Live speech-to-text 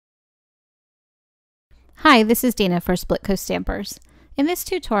Hi, this is Dina for Splitcoaststampers. In this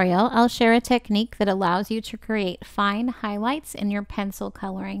tutorial, I'll share a technique that allows you to create fine highlights in your pencil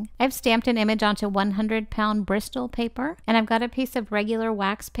coloring. I've stamped an image onto 100-pound Bristol paper, and I've got a piece of regular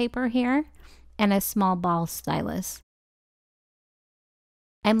wax paper here and a small ball stylus.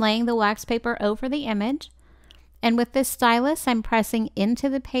 I'm laying the wax paper over the image, and with this stylus, I'm pressing into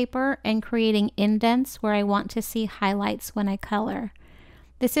the paper and creating indents where I want to see highlights when I color.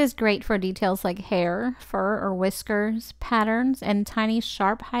 This is great for details like hair, fur or whiskers, patterns, and tiny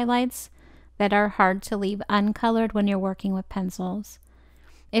sharp highlights that are hard to leave uncolored when you're working with pencils.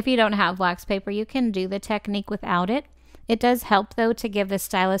 If you don't have wax paper, you can do the technique without it. It does help though to give the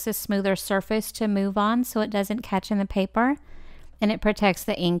stylus a smoother surface to move on so it doesn't catch in the paper, and it protects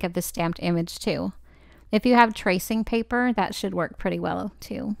the ink of the stamped image too. If you have tracing paper, that should work pretty well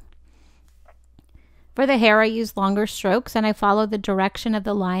too. For the hair, I use longer strokes and I follow the direction of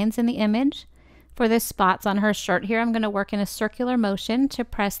the lines in the image. For the spots on her shirt here, I'm going to work in a circular motion to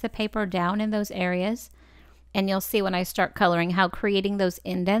press the paper down in those areas. And you'll see when I start coloring how creating those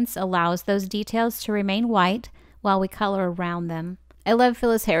indents allows those details to remain white while we color around them. I love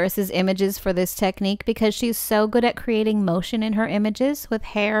Phyllis Harris's images for this technique because she's so good at creating motion in her images with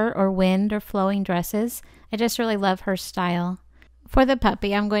hair or wind or flowing dresses. I just really love her style. For the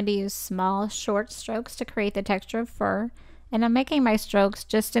puppy, I'm going to use small, short strokes to create the texture of fur, and I'm making my strokes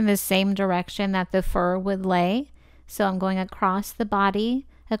just in the same direction that the fur would lay. So I'm going across the body,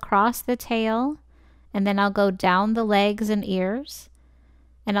 across the tail, and then I'll go down the legs and ears,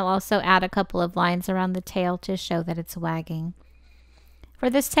 and I'll also add a couple of lines around the tail to show that it's wagging. For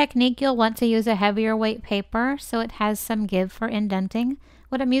this technique, you'll want to use a heavier weight paper so it has some give for indenting.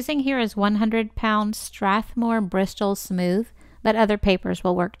 What I'm using here is 100-pound Strathmore Bristol Smooth, but other papers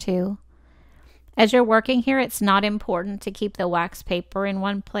will work too. As you're working here, it's not important to keep the wax paper in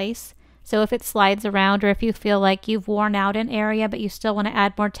one place. So if it slides around or if you feel like you've worn out an area but you still want to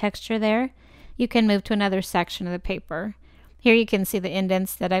add more texture there, you can move to another section of the paper. Here you can see the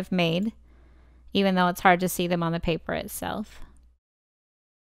indents that I've made, even though it's hard to see them on the paper itself.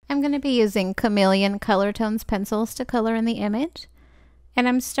 I'm going to be using Chameleon Color Tones pencils to color in the image. And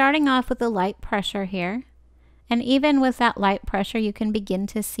I'm starting off with a light pressure here. And even with that light pressure, you can begin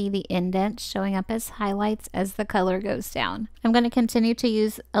to see the indents showing up as highlights as the color goes down. I'm going to continue to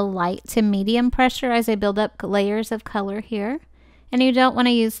use a light to medium pressure as I build up layers of color here. And you don't want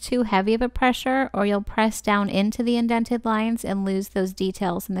to use too heavy of a pressure or you'll press down into the indented lines and lose those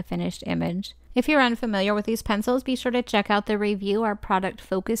details in the finished image. If you're unfamiliar with these pencils, be sure to check out the review our product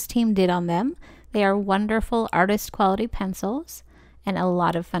focus team did on them. They are wonderful artist quality pencils and a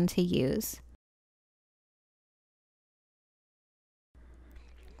lot of fun to use.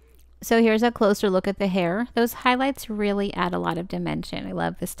 So here's a closer look at the hair. Those highlights really add a lot of dimension. I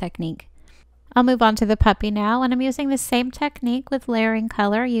love this technique. I'll move on to the puppy now, and I'm using the same technique with layering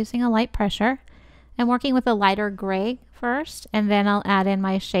color using a light pressure. I'm working with a lighter gray first, and then I'll add in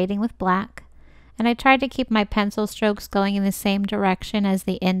my shading with black. And I tried to keep my pencil strokes going in the same direction as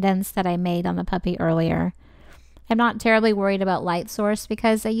the indents that I made on the puppy earlier. I'm not terribly worried about light source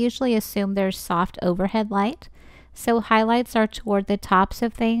because I usually assume there's soft overhead light. So highlights are toward the tops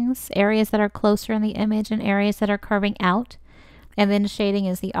of things, areas that are closer in the image and areas that are curving out. And then shading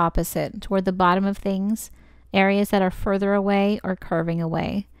is the opposite, toward the bottom of things, areas that are further away or curving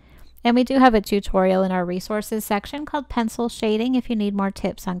away. And we do have a tutorial in our resources section called Pencil Shading if you need more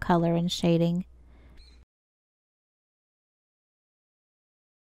tips on color and shading.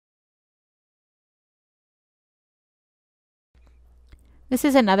 This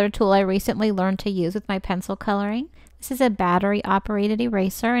is another tool I recently learned to use with my pencil coloring. This is a battery-operated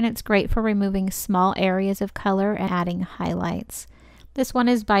eraser, and it's great for removing small areas of color and adding highlights. This one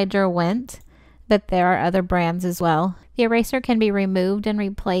is by Derwent, but there are other brands as well. The eraser can be removed and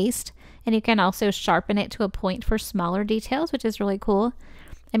replaced, and you can also sharpen it to a point for smaller details, which is really cool.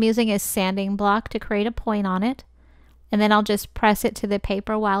 I'm using a sanding block to create a point on it, and then I'll just press it to the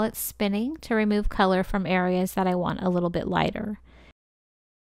paper while it's spinning to remove color from areas that I want a little bit lighter.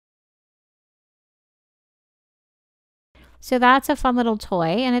 So that's a fun little toy,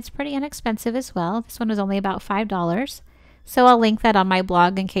 and it's pretty inexpensive as well. This one was only about $5. So I'll link that on my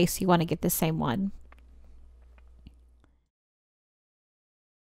blog in case you want to get the same one.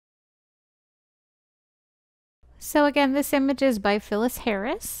 So again, this image is by Phyllis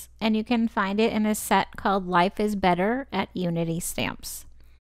Harris, and you can find it in a set called Life is Better at Unity Stamps.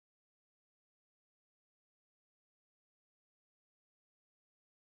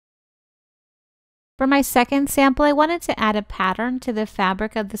 For my second sample, I wanted to add a pattern to the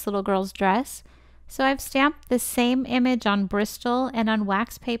fabric of this little girl's dress. So I've stamped the same image on Bristol and on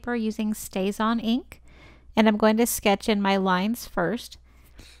wax paper using StazOn ink. and I'm going to sketch in my lines first.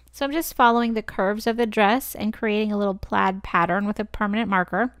 So I'm just following the curves of the dress and creating a little plaid pattern with a permanent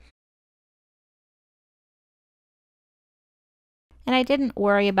marker. And I didn't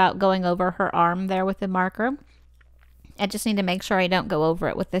worry about going over her arm there with the marker. I just need to make sure I don't go over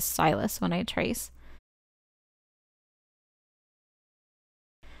it with this stylus when I trace.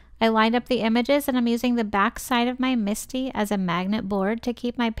 I lined up the images and I'm using the back side of my MISTI as a magnet board to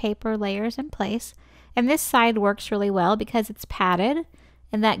keep my paper layers in place. And this side works really well because it's padded,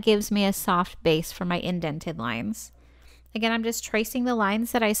 and that gives me a soft base for my indented lines. Again, I'm just tracing the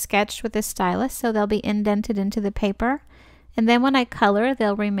lines that I sketched with this stylus so they'll be indented into the paper. And then when I color,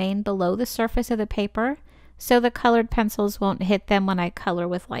 they'll remain below the surface of the paper so the colored pencils won't hit them when I color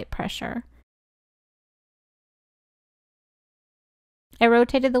with light pressure. I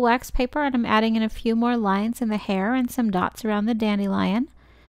rotated the wax paper and I'm adding in a few more lines in the hair and some dots around the dandelion.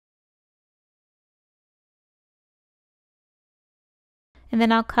 And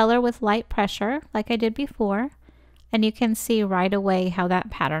then I'll color with light pressure like I did before, and you can see right away how that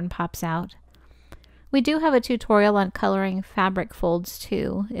pattern pops out. We do have a tutorial on coloring fabric folds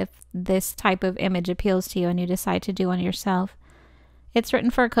too, if this type of image appeals to you and you decide to do one yourself. It's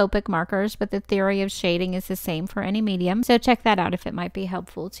written for Copic markers, but the theory of shading is the same for any medium, so check that out if it might be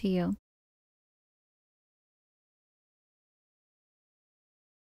helpful to you.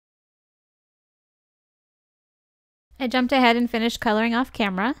 I jumped ahead and finished coloring off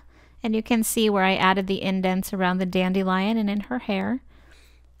camera, and you can see where I added the indents around the dandelion and in her hair.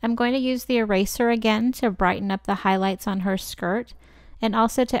 I'm going to use the eraser again to brighten up the highlights on her skirt, and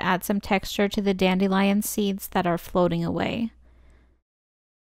also to add some texture to the dandelion seeds that are floating away.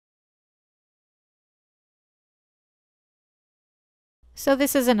 So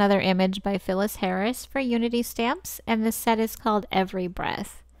this is another image by Phyllis Harris for Unity Stamps, and this set is called Every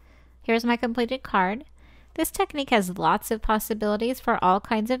Breath. Here's my completed card. This technique has lots of possibilities for all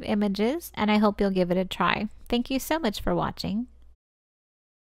kinds of images, and I hope you'll give it a try. Thank you so much for watching.